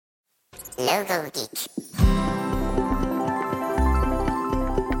Logo Geek.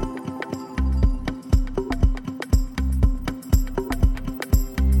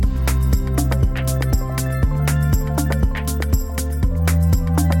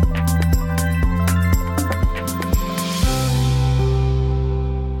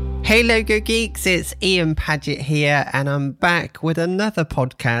 Hey Logo Geeks, it's Ian Paget here, and I'm back with another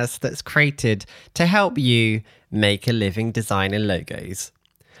podcast that's created to help you make a living designing logos.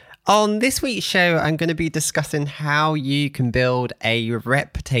 On this week's show, I'm going to be discussing how you can build a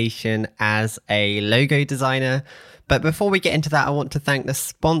reputation as a logo designer. But before we get into that, I want to thank the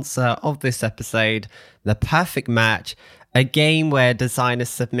sponsor of this episode, The Perfect Match, a game where designers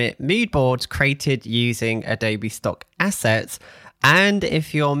submit mood boards created using Adobe stock assets. And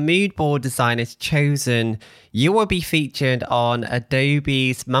if your mood board design is chosen, you will be featured on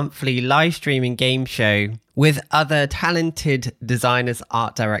Adobe's monthly live streaming game show with other talented designers,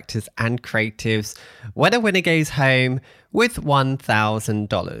 art directors, and creatives, where the winner goes home with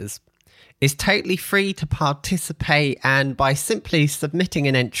 $1,000. It's totally free to participate, and by simply submitting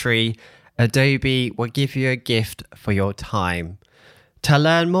an entry, Adobe will give you a gift for your time. To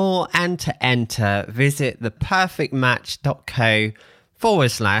learn more and to enter, visit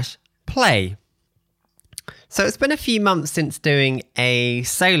theperfectmatch.co/play. So it's been a few months since doing a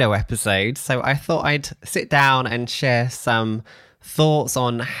solo episode, so I thought I'd sit down and share some thoughts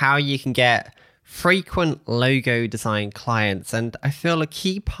on how you can get frequent logo design clients. And I feel a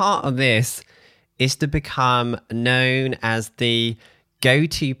key part of this is to become known as the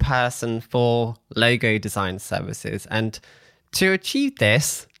go-to person for logo design services. And to achieve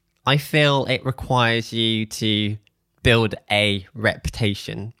this, I feel it requires you to build a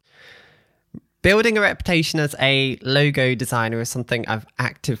reputation. Building a reputation as a logo designer is something I've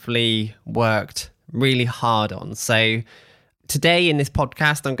actively worked really hard on. So today in this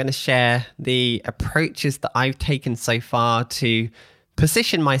podcast, I'm going to share the approaches that I've taken so far to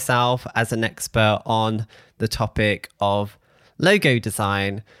position myself as an expert on the topic of logo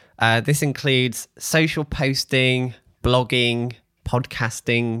design. This includes social posting, blogging,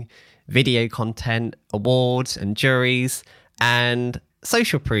 podcasting, video content, awards and juries, and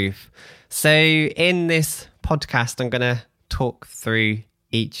social proof. So in this podcast, I'm going to talk through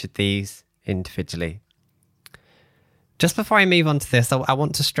each of these individually. Just before I move on to this, I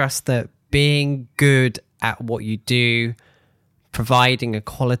want to stress that being good at what you do, providing a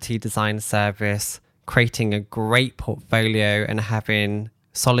quality design service, creating a great portfolio, and having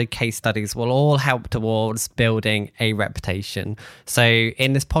solid case studies will all help towards building a reputation. So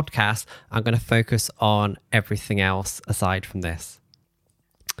in this podcast, I'm going to focus on everything else aside from this.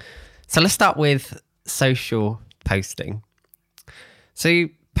 So let's start with social posting. So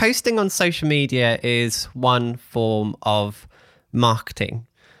posting on social media is one form of marketing,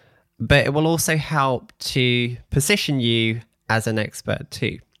 but it will also help to position you as an expert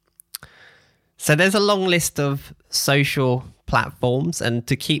too. So there's a long list of social platforms, and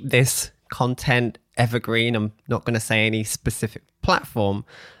to keep this content evergreen, I'm not going to say any specific platform,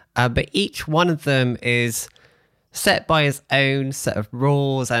 but each one of them is set by its own set of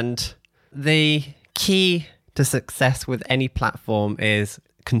rules, and the key to success with any platform is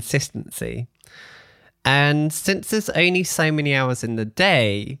consistency. And since there's only so many hours in the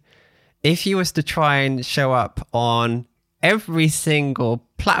day, if you was to try and show up on every single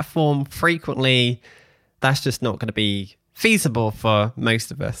platform frequently, that's just not going to be feasible for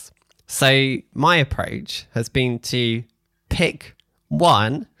most of us. So my approach has been to pick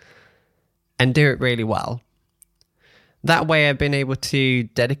one and do it really well. That way I've been able to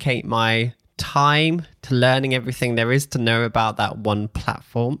dedicate my time to learning everything there is to know about that one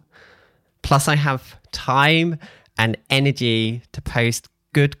platform. Plus I have time and energy to post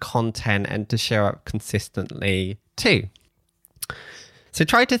good content and to show up consistently too. So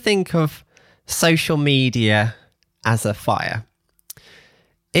try to think of social media as a fire.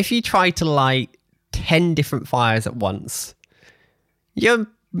 If you try to light 10 different fires at once, you're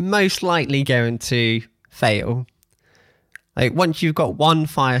most likely going to fail. Like once you've got one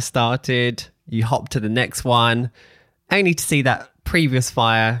fire started, you hop to the next one, only to see that previous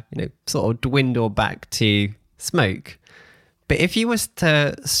fire, sort of dwindle back to smoke. But if you was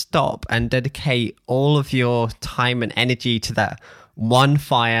to stop and dedicate all of your time and energy to that one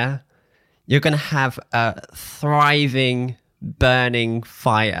fire, you're going to have a thriving, burning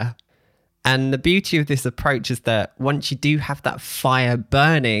fire. And the beauty of this approach is that once you do have that fire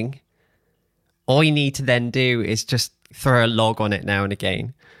burning, all you need to then do is just throw a log on it now and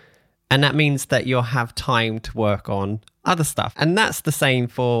again. And that means that you'll have time to work on other stuff. And that's the same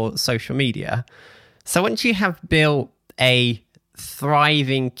for social media. So once you have built a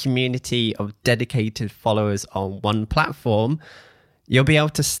thriving community of dedicated followers on one platform, you'll be able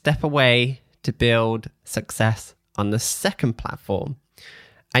to step away to build success on the second platform.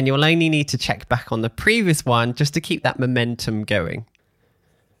 And you'll only need to check back on the previous one just to keep that momentum going.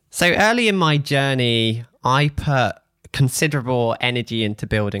 So early in my journey, I put considerable energy into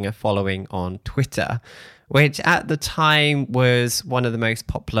building a following on Twitter, which at the time was one of the most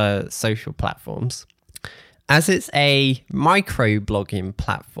popular social platforms. As it's a micro-blogging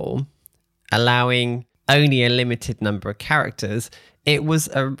platform, allowing only a limited number of characters, it was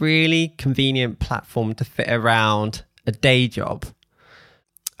a really convenient platform to fit around a day job.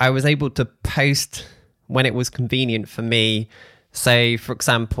 I was able to post when it was convenient for me. So, for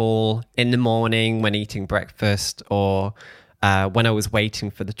example, in the morning when eating breakfast, or when I was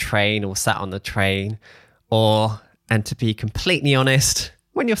waiting for the train or sat on the train, and to be completely honest,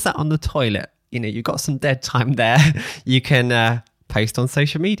 when you're sat on the toilet, you've got some dead time there, you can post on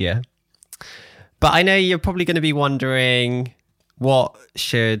social media. But I know you're probably going to be wondering, what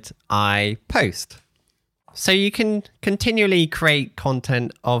should I post? So you can continually create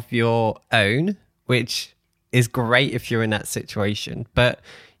content of your own, which is great if you're in that situation, but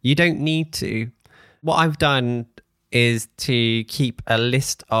you don't need to. What I've done is to keep a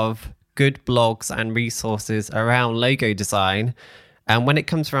list of good blogs and resources around logo design. And when it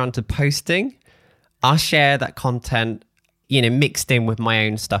comes around to posting, I'll share that content, mixed in with my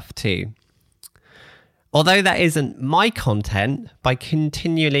own stuff too. Although that isn't my content, by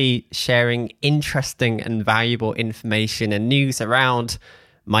continually sharing interesting and valuable information and news around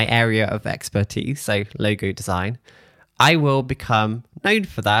my area of expertise, so logo design, I will become known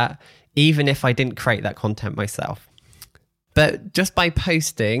for that, even if I didn't create that content myself. But just by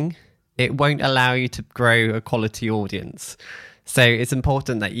posting, it won't allow you to grow a quality audience. So it's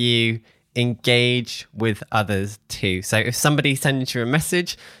important that you engage with others too. So if somebody sends you a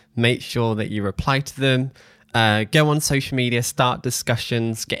message, make sure that you reply to them, go on social media, start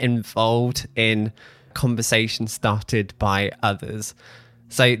discussions, get involved in conversations started by others.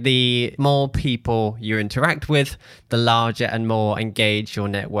 So the more people you interact with, the larger and more engaged your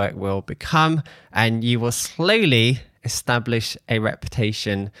network will become, and you will slowly establish a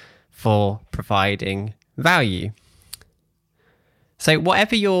reputation for providing value. So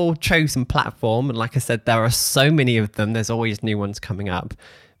whatever your chosen platform, and like I said, there are so many of them, there's always new ones coming up,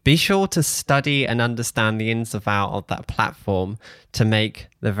 be sure to study and understand the ins and outs of that platform to make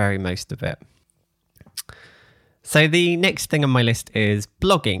the very most of it. So the next thing on my list is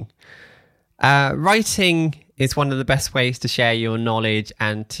blogging. Writing is one of the best ways to share your knowledge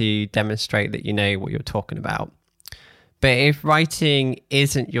and to demonstrate that you know what you're talking about. But if writing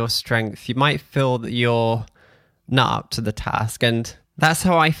isn't your strength, you might feel that you're not up to the task. And that's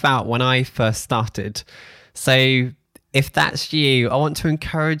how I felt when I first started. So if that's you, I want to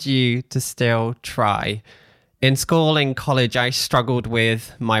encourage you to still try. In school and college, I struggled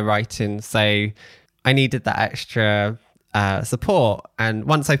with my writing, so I needed that extra support. And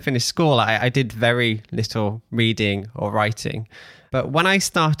once I finished school, I did very little reading or writing. But when I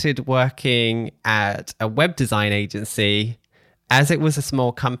started working at a web design agency, as it was a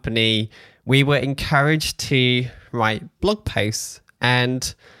small company, we were encouraged to write blog posts.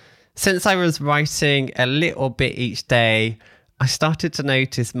 And since I was writing a little bit each day, I started to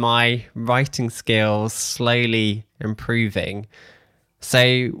notice my writing skills slowly improving.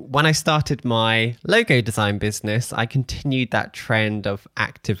 So when I started my logo design business, I continued that trend of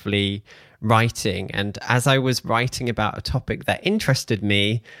actively writing. And as I was writing about a topic that interested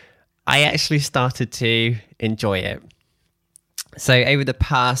me, I actually started to enjoy it. So over the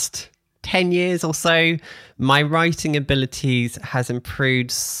past 10 years or so, my writing abilities has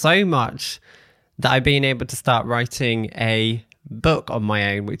improved so much that I've been able to start writing a book on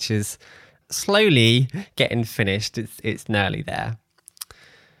my own, which is slowly getting finished. It's nearly there.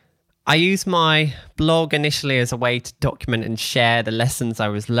 I used my blog initially as a way to document and share the lessons I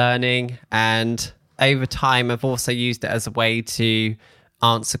was learning. And over time, I've also used it as a way to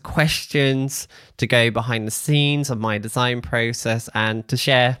answer questions, to go behind the scenes of my design process, and to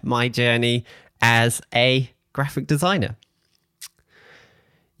share my journey as a graphic designer.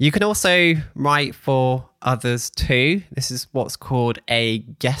 You can also write for others too. This is what's called a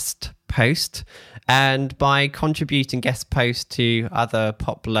guest post. And by contributing guest posts to other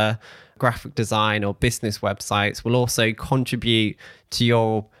popular graphic design or business websites will also contribute to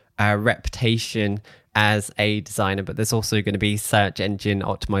your reputation as a designer, but there's also going to be search engine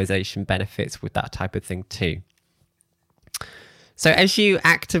optimization benefits with that type of thing too. So as you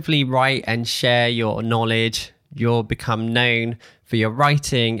actively write and share your knowledge, you'll become known for your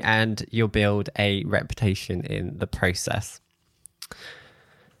writing and you'll build a reputation in the process.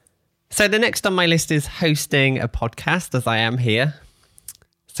 So the next on my list is hosting a podcast, as I am here.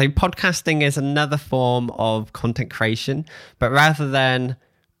 So podcasting is another form of content creation, but rather than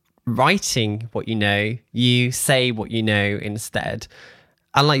writing what you say what you know instead.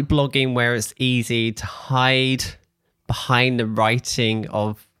 Unlike blogging, where it's easy to hide behind the writing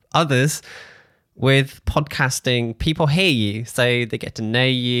of others, with podcasting, people hear you, so they get to know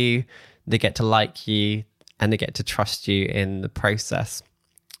you, they get to like you, and they get to trust you in the process.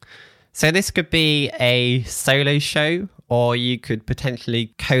 So this could be a solo show, or you could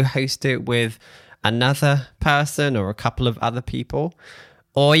potentially co-host it with another person or a couple of other people.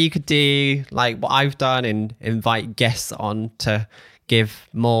 Or you could do like what I've done and invite guests on to give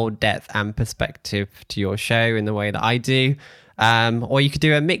more depth and perspective to your show in the way that I do. Or you could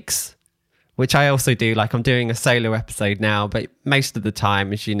do a mix, which I also do. Like I'm doing a solo episode now, but most of the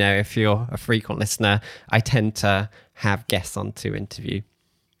time, as you know, if you're a frequent listener, I tend to have guests on to interview.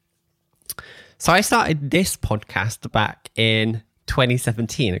 So I started this podcast back in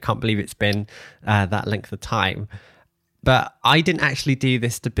 2017. I can't believe it's been that length of time. But I didn't actually do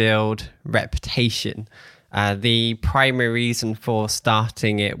this to build reputation. The primary reason for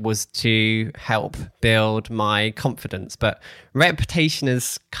starting it was to help build my confidence. But reputation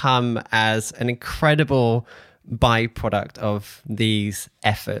has come as an incredible byproduct of these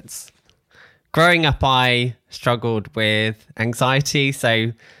efforts. Growing up, I struggled with anxiety.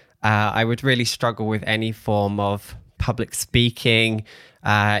 So I would really struggle with any form of public speaking,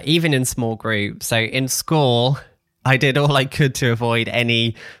 even in small groups. So in school, I did all I could to avoid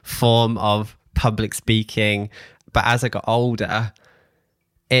any form of public speaking. But as I got older,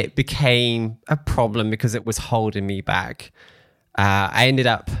 it became a problem because it was holding me back. I ended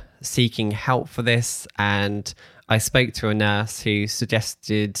up seeking help for this, and I spoke to a nurse who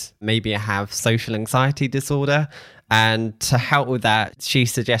suggested maybe I have social anxiety disorder. And to help with that, she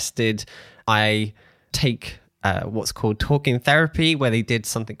suggested I take what's called talking therapy, where they did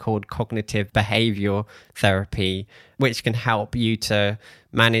something called cognitive behavioral therapy, which can help you to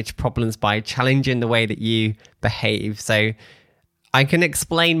manage problems by challenging the way that you behave. So I can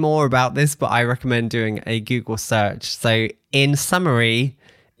explain more about this, but I recommend doing a Google search. So in summary,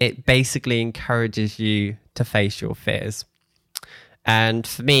 it basically encourages you to face your fears. And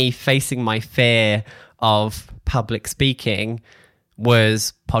for me, facing my fear of public speaking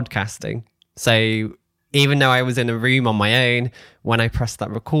was podcasting. So even though I was in a room on my own, when I pressed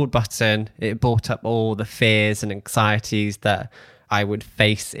that record button, it brought up all the fears and anxieties that I would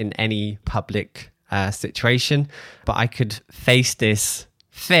face in any public situation. But I could face this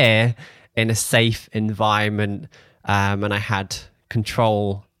fear in a safe environment, and I had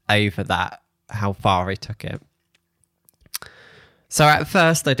control over that, how far I took it. So at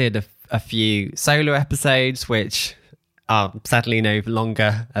first I did a few solo episodes, which are sadly no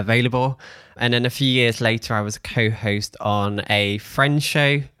longer available. And then a few years later, I was a co-host on a friend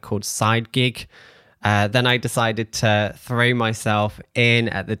show called Side Gig. Then I decided to throw myself in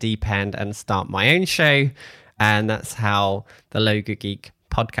at the deep end and start my own show. And that's how the Logo Geek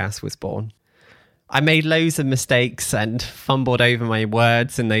podcast was born. I made loads of mistakes and fumbled over my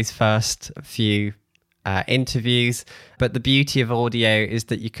words in those first few interviews. But the beauty of audio is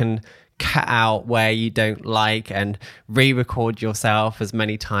that you can cut out where you don't like and re-record yourself as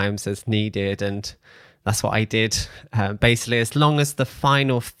many times as needed. And that's what I did. Basically, as long as the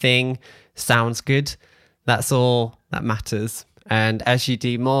final thing sounds good, that's all that matters. And as you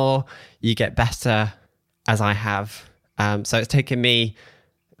do more, you get better, as I have. So it's taken me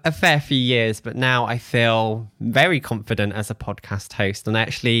a fair few years, but now I feel very confident as a podcast host and I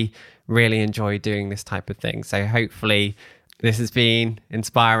actually really enjoy doing this type of thing. So hopefully this has been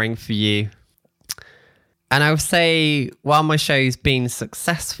inspiring for you. And I would say, while my show's been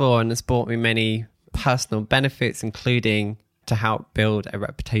successful and has brought me many personal benefits, including to help build a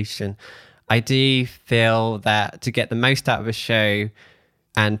reputation, I do feel that to get the most out of a show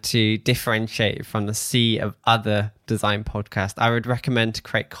and to differentiate from the sea of other design podcasts, I would recommend to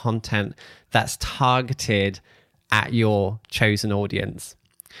create content that's targeted at your chosen audience.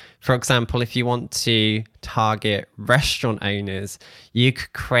 For example, if you want to target restaurant owners, you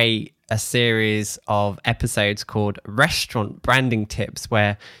could create a series of episodes called Restaurant Branding Tips,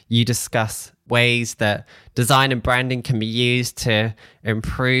 where you discuss ways that design and branding can be used to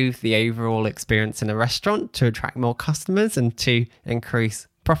improve the overall experience in a restaurant, to attract more customers and to increase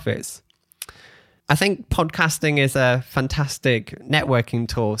profits. I think podcasting is a fantastic networking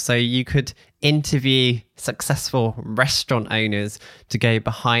tool. So you could interview successful restaurant owners to go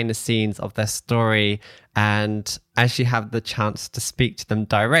behind the scenes of their story. And as you have the chance to speak to them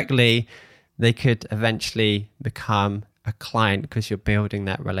directly, they could eventually become a client because you're building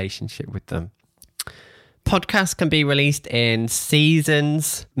that relationship with them. Podcasts can be released in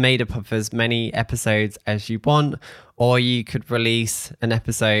seasons made up of as many episodes as you want, or you could release an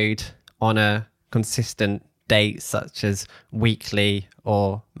episode on a consistent date, such as weekly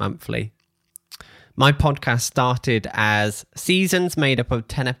or monthly. My podcast started as seasons made up of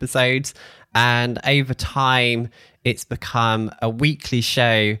 10 episodes, and over time it's become a weekly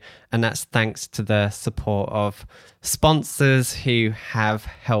show, and that's thanks to the support of sponsors who have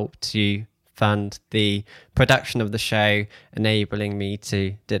helped to fund the production of the show, enabling me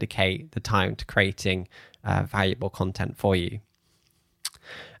to dedicate the time to creating valuable content for you.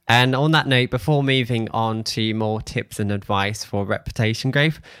 And on that note, before moving on to more tips and advice for reputation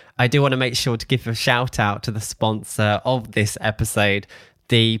growth, I do want to make sure to give a shout out to the sponsor of this episode,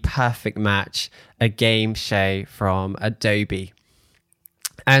 The Perfect Match, a game show from Adobe.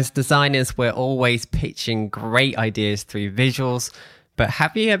 As designers, we're always pitching great ideas through visuals, but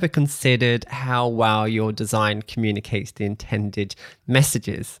have you ever considered how well your design communicates the intended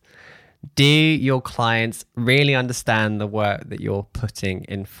messages? Do your clients really understand the work that you're putting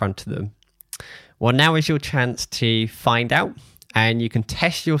in front of them? Well, now is your chance to find out, and you can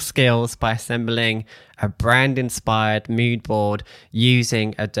test your skills by assembling a brand-inspired mood board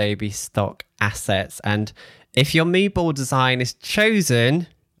using Adobe stock assets. And if your mood board design is chosen,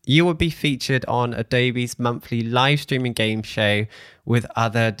 you will be featured on Adobe's monthly live streaming game show with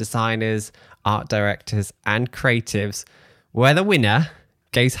other designers, art directors, and creatives, where the winner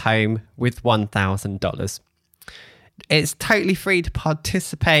goes home with $1,000. It's totally free to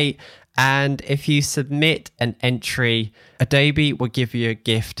participate, and if you submit an entry, Adobe will give you a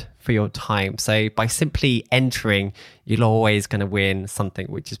gift for your time. So by simply entering, you're always going to win something,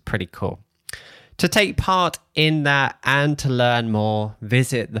 which is pretty cool. To take part in that and to learn more,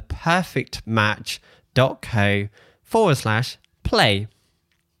 visit theperfectmatch.co/play.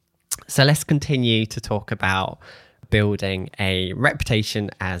 So let's continue to talk about building a reputation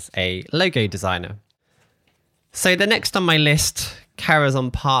as a logo designer. So the next on my list carries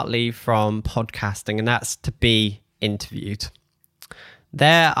on partly from podcasting, and that's to be interviewed.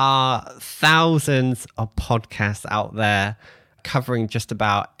 There are thousands of podcasts out there covering just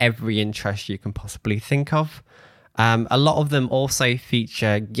about every interest you can possibly think of. A lot of them also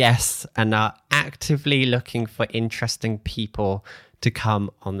feature guests and are actively looking for interesting people to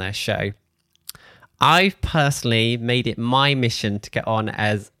come on their show. I've personally made it my mission to get on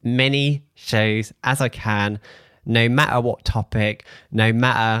as many shows as I can, no matter what topic, no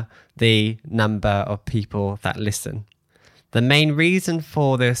matter the number of people that listen. The main reason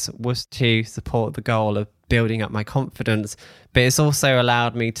for this was to support the goal of building up my confidence, but it's also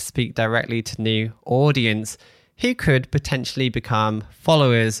allowed me to speak directly to new audience who could potentially become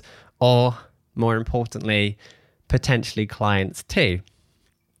followers or, more importantly, potentially clients too.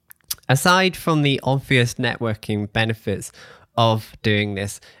 Aside from the obvious networking benefits of doing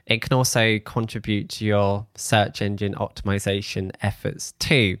this, it can also contribute to your search engine optimization efforts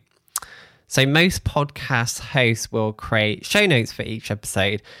too. So most podcast hosts will create show notes for each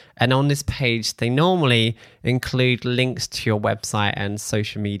episode, and on this page they normally include links to your website and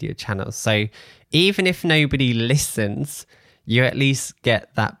social media channels. So even if nobody listens, you at least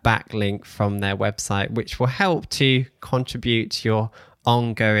get that backlink from their website, which will help to contribute to your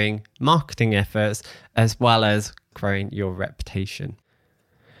ongoing marketing efforts as well as growing your reputation.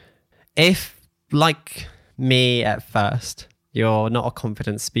 If, like me at first, you're not a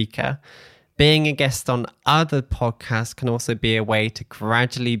confident speaker, being a guest on other podcasts can also be a way to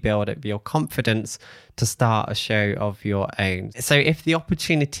gradually build up your confidence to start a show of your own. So if the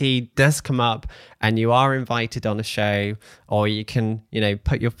opportunity does come up and you are invited on a show, or you can,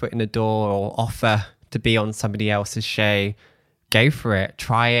 put your foot in the door or offer to be on somebody else's show, go for it,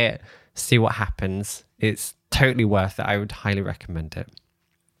 try it, see what happens. It's totally worth it. I would highly recommend it.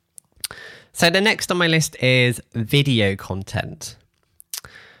 So the next on my list is video content.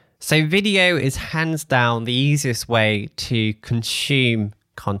 So video is hands down the easiest way to consume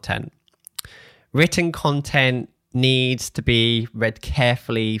content. Written content needs to be read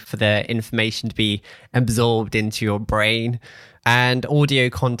carefully for the information to be absorbed into your brain. And audio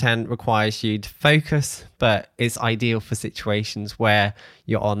content requires you to focus, but it's ideal for situations where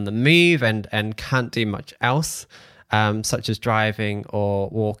you're on the move and can't do much else, such as driving or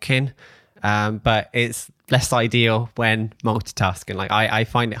walking. But it's less ideal when multitasking. Like I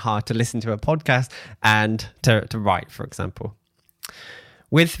find it hard to listen to a podcast and to write, for example.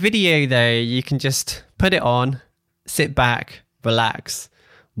 With video though, you can just put it on, sit back, relax,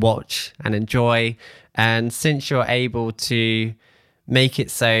 watch and enjoy. And since you're able to make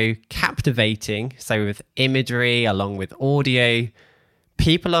it so captivating, so with imagery along with audio,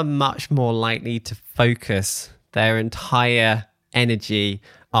 people are much more likely to focus their entire energy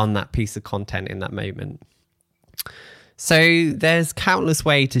on that piece of content in that moment. So there's countless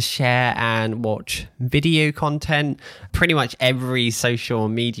ways to share and watch video content. Pretty much every social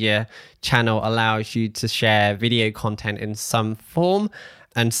media channel allows you to share video content in some form.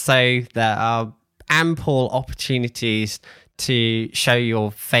 And so there are ample opportunities to show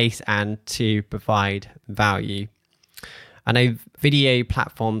your face and to provide value. I know video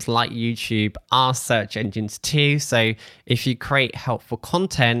platforms like YouTube are search engines too. So if you create helpful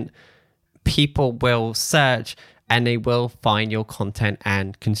content, people will search and they will find your content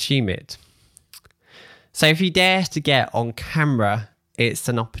and consume it. So if you dare to get on camera, it's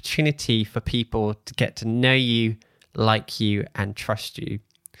an opportunity for people to get to know you, like you, and trust you.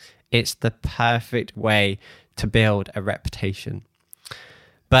 It's the perfect way to build a reputation.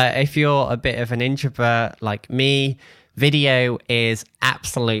 But if you're a bit of an introvert like me, video is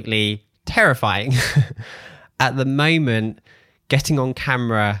absolutely terrifying. At the moment, getting on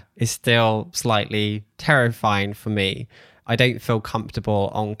camera is still slightly terrifying for me. I don't feel comfortable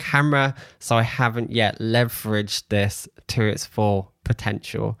on camera, so I haven't yet leveraged this to its full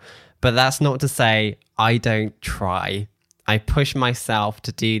potential. But that's not to say I don't try. I push myself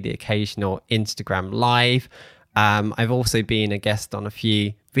to do the occasional Instagram live. I've also been a guest on a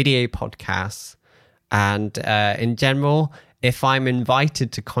few video podcasts. And in general, if I'm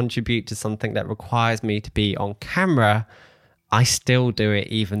invited to contribute to something that requires me to be on camera, I still do it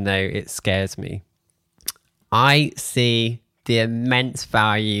even though it scares me. I see the immense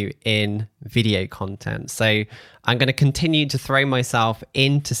value in video content. So I'm going to continue to throw myself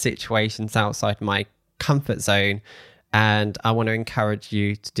into situations outside my comfort zone. And I want to encourage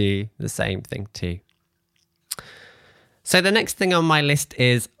you to do the same thing too. So the next thing on my list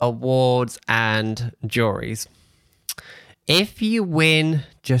is awards and juries. If you win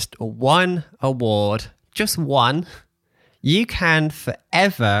just one award, just one, you can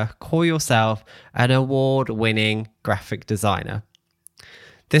forever call yourself an award-winning graphic designer.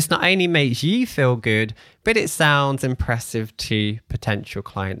 This not only makes you feel good, but it sounds impressive to potential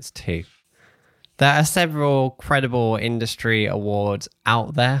clients too. There are several credible industry awards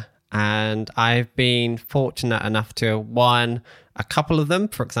out there, and I've been fortunate enough to have won a couple of them.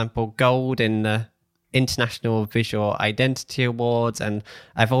 For example, gold in the International Visual Identity Awards, and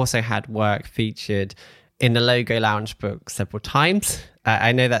I've also had work featured in the Logo Lounge book several times.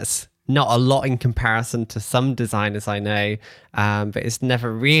 I know that's not a lot in comparison to some designers I know, but it's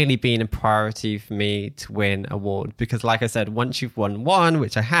never really been a priority for me to win awards because, like I said, once you've won one,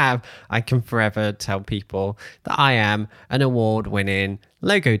 which I have, I can forever tell people that I am an award-winning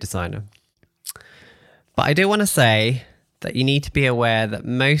logo designer. But I do want to say that you need to be aware that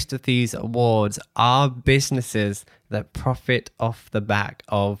most of these awards are businesses that profit off the back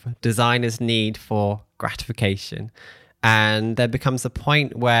of designers' need for gratification. And there becomes a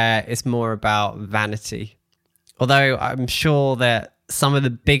point where it's more about vanity. Although I'm sure that some of the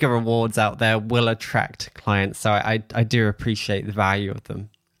bigger awards out there will attract clients, so I do appreciate the value of them.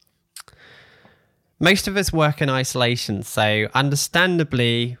 Most of us work in isolation, so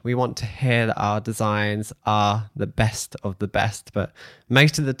understandably, we want to hear that our designs are the best of the best, but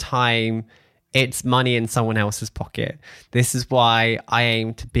most of the time, it's money in someone else's pocket. This is why I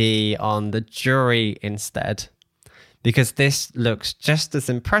aim to be on the jury instead, because this looks just as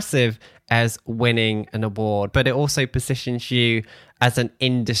impressive as winning an award, but it also positions you as an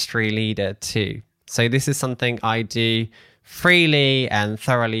industry leader too. So this is something I do freely and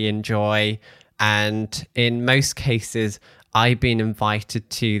thoroughly enjoy. And in most cases, I've been invited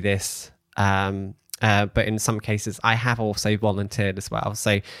to this, but in some cases, I have also volunteered as well.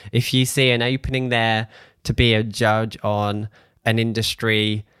 So if you see an opening there to be a judge on an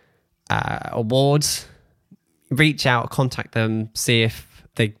industry awards, reach out, contact them, see if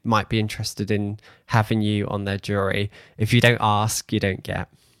they might be interested in having you on their jury. If you don't ask, you don't get.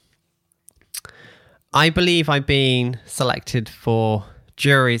 I believe I've been selected for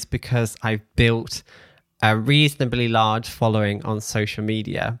juries because I've built a reasonably large following on social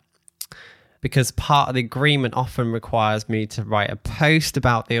media. Because part of the agreement often requires me to write a post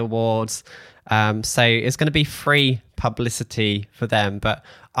about the awards. So it's going to be free publicity for them, but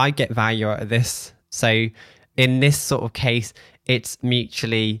I get value out of this. So in this sort of case, it's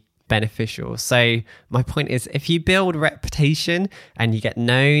mutually beneficial. So my point is, if you build reputation and you get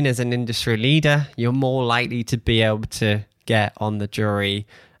known as an industry leader, you're more likely to be able to get on the jury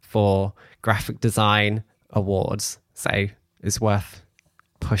for graphic design awards. So it's worth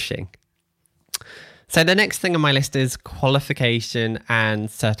pushing. So the next thing on my list is qualification and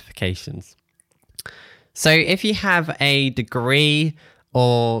certifications. So if you have a degree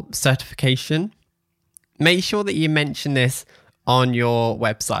or certification, make sure that you mention this on your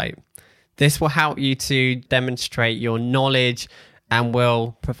website. This will help you to demonstrate your knowledge and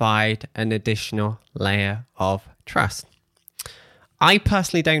will provide an additional layer of trust. I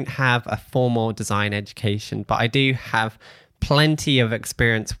personally don't have a formal design education, but I do have plenty of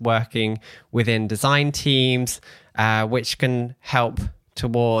experience working within design teams, which can help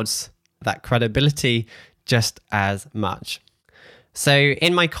towards that credibility just as much. So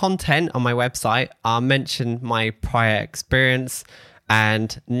in my content on my website, I'll mention my prior experience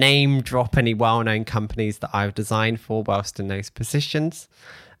and name drop any well-known companies that I've designed for whilst in those positions.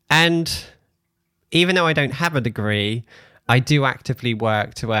 And even though I don't have a degree, I do actively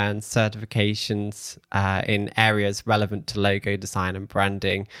work to earn certifications in areas relevant to logo design and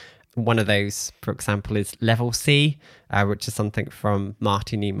branding. One of those, for example, is Level C, which is something from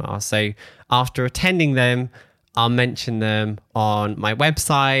Marty Neumar. So after attending them, I'll mention them on my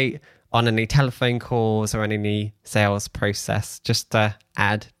website, on any telephone calls or on any sales process, just to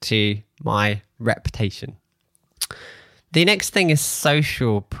add to my reputation. The next thing is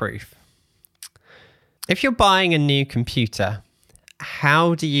social proof. If you're buying a new computer,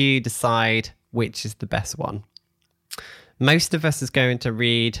 how do you decide which is the best one? Most of us is going to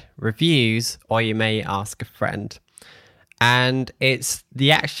read reviews, or you may ask a friend. And it's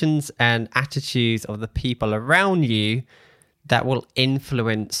the actions and attitudes of the people around you that will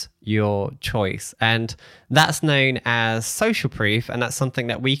influence your choice. And that's known as social proof, and that's something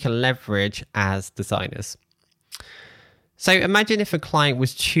that we can leverage as designers. So imagine if a client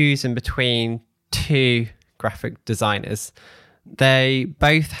was choosing between two graphic designers. They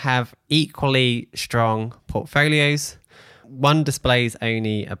both have equally strong portfolios. One displays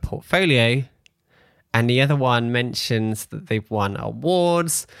only a portfolio, and the other one mentions that they've won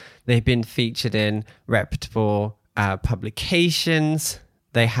awards, they've been featured in reputable publications,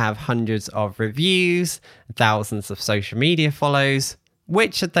 they have hundreds of reviews, thousands of social media follows.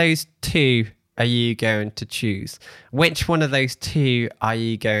 Which of those two are you going to choose? Which one of those two are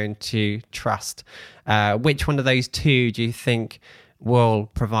you going to trust? Which one of those two do you think will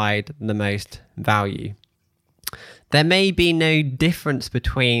provide the most value? There may be no difference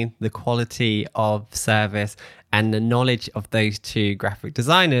between the quality of service and the knowledge of those two graphic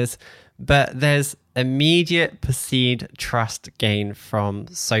designers, but there's immediate perceived trust gain from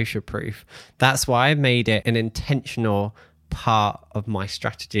social proof. That's why I made it an intentional part of my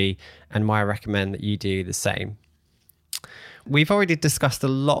strategy and why I recommend that you do the same. We've already discussed a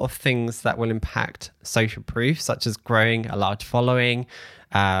lot of things that will impact social proof, such as growing a large following,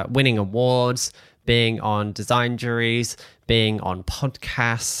 winning awards, being on design juries, being on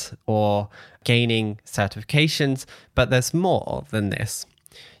podcasts, or gaining certifications. But there's more than this.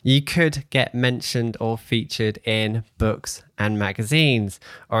 You could get mentioned or featured in books and magazines,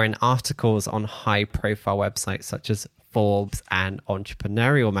 or in articles on high-profile websites such as Forbes and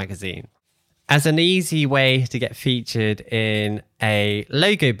Entrepreneurial Magazine. As an easy way to get featured in a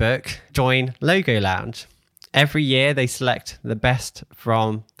logo book, join Logo Lounge. Every year they select the best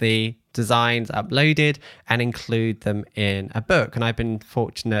from the designs uploaded and include them in a book. And I've been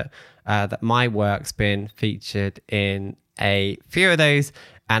fortunate that my work's been featured in a few of those,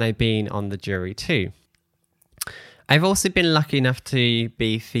 and I've been on the jury too. I've also been lucky enough to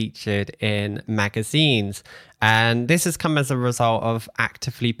be featured in magazines, and this has come as a result of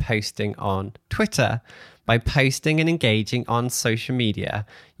actively posting on Twitter. By posting and engaging on social media,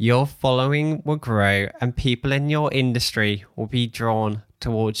 your following will grow and people in your industry will be drawn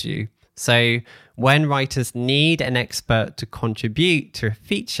towards you. So when writers need an expert to contribute to a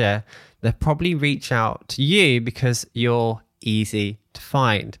feature, they'll probably reach out to you because you're easy to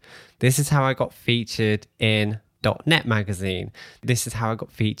find. This is how I got featured in .NET Magazine. This is how I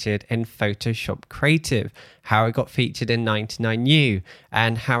got featured in Photoshop Creative, how I got featured in 99U,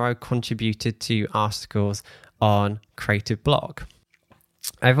 and how I contributed to articles on Creative Blog.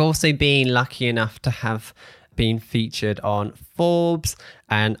 I've also been lucky enough to have been featured on Forbes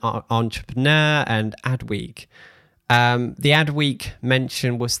and Entrepreneur and Adweek. The Adweek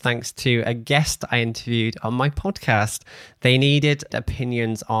mention was thanks to a guest I interviewed on my podcast. They needed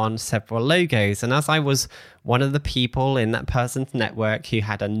opinions on several logos, and as I was one of the people in that person's network who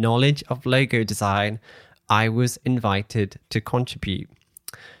had a knowledge of logo design, I was invited to contribute.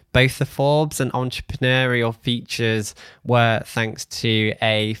 Both the Forbes and entrepreneurial features were thanks to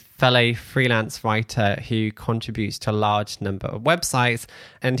a fellow freelance writer who contributes to a large number of websites,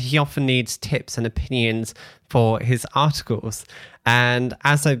 and he often needs tips and opinions for his articles. And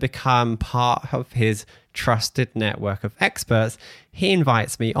as I become part of his trusted network of experts, he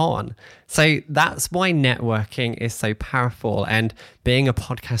invites me on. So that's why networking is so powerful, and being a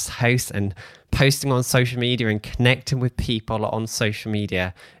podcast host and posting on social media and connecting with people on social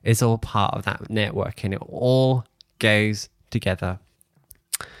media is all part of that networking. It all goes together.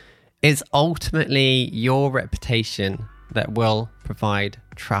 It's ultimately your reputation that will provide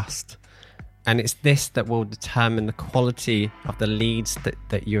trust. And it's this that will determine the quality of the leads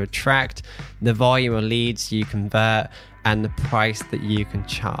that you attract, the volume of leads you convert, and the price that you can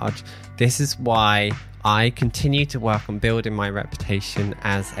charge. This is why I continue to work on building my reputation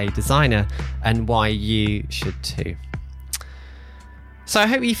as a designer, and why you should too. So I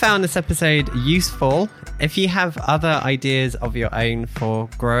hope you found this episode useful. If you have other ideas of your own for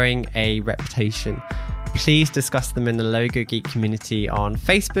growing a reputation, please discuss them in the Logo Geek community on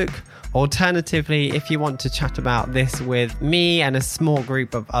Facebook. Alternatively, if you want to chat about this with me and a small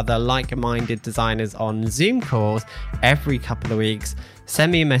group of other like-minded designers on Zoom calls every couple of weeks,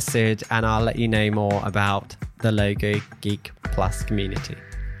 send me a message and I'll let you know more about the Logo Geek Plus community.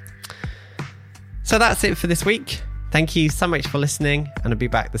 So that's it for this week. Thank you so much for listening, and I'll be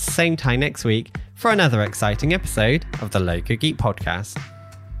back the same time next week for another exciting episode of the Logo Geek podcast.